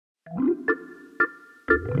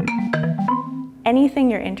Anything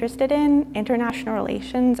you're interested in, international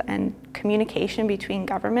relations and communication between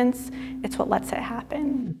governments, it's what lets it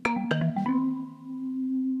happen.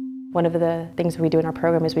 One of the things we do in our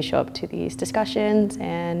program is we show up to these discussions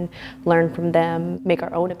and learn from them, make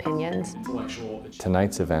our own opinions.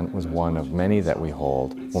 Tonight's event was one of many that we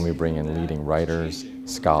hold when we bring in leading writers,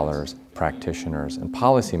 scholars, practitioners, and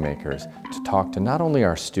policymakers to talk to not only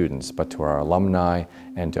our students, but to our alumni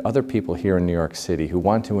and to other people here in New York City who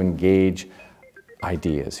want to engage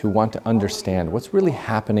ideas, who want to understand what's really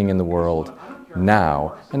happening in the world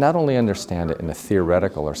now, and not only understand it in a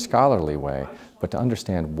theoretical or scholarly way, but to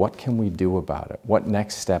understand what can we do about it, what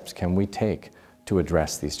next steps can we take to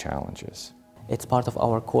address these challenges. It's part of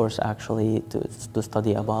our course actually to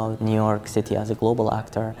study about New York City as a global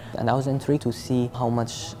actor, and I was intrigued to see how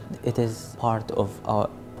much it is part of our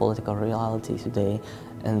political reality today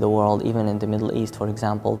in the world, even in the Middle East, for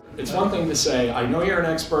example. It's one thing to say, I know you're an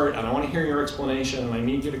expert and I want to hear your explanation and I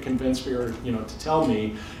need you to convince me or to tell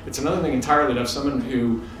me. It's another thing entirely to have someone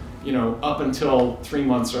who, up until 3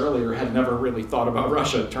 months earlier had never really thought about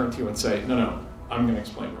Russia turn to you and say, no, I'm going to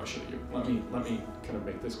explain Russia to you. Let me kind of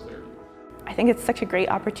make this clear to you. I think it's such a great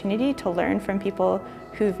opportunity to learn from people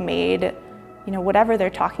who've made, whatever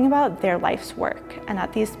they're talking about, their life's work. And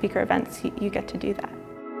at these speaker events, you get to do that.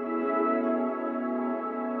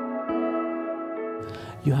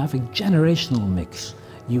 You have a generational mix.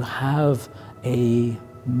 You have a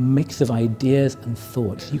mix of ideas and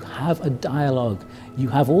thoughts. You have a dialogue. You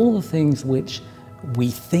have all the things which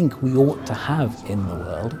we think we ought to have in the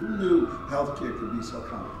world. Who knew healthcare could be so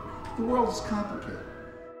complicated? The world is complicated.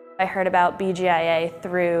 I heard about BGIA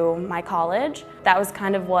through my college. That was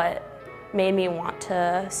kind of what made me want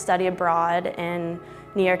to study abroad in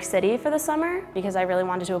New York City for the summer, because I really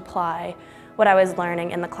wanted to apply what I was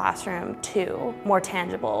learning in the classroom to more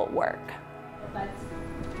tangible work. But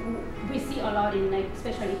we see a lot in,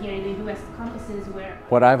 especially here in the US campuses where...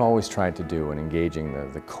 What I've always tried to do in engaging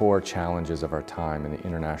the core challenges of our time in the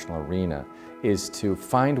international arena is to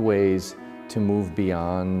find ways to move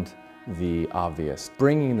beyond the obvious,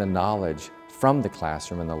 bringing the knowledge from the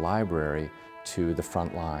classroom and the library to the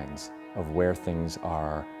front lines of where things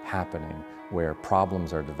are happening, where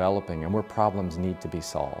problems are developing, and where problems need to be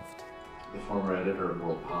solved. The former editor of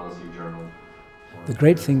World Policy Journal. The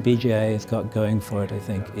great thing BGIA has got going for it, I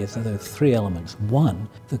think, is those three elements. One,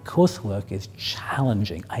 the coursework is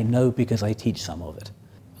challenging. I know because I teach some of it.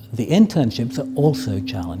 The internships are also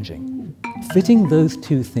challenging. Fitting those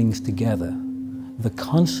two things together, the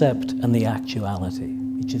concept and the actuality,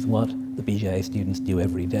 which is what the BGIA students do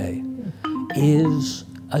every day, is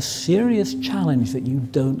a serious challenge that you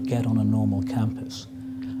don't get on a normal campus.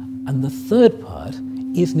 And the third part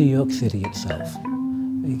is New York City itself,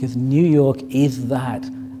 because New York is that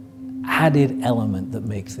added element that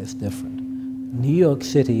makes this different. New York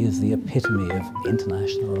City is the epitome of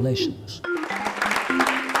international relations.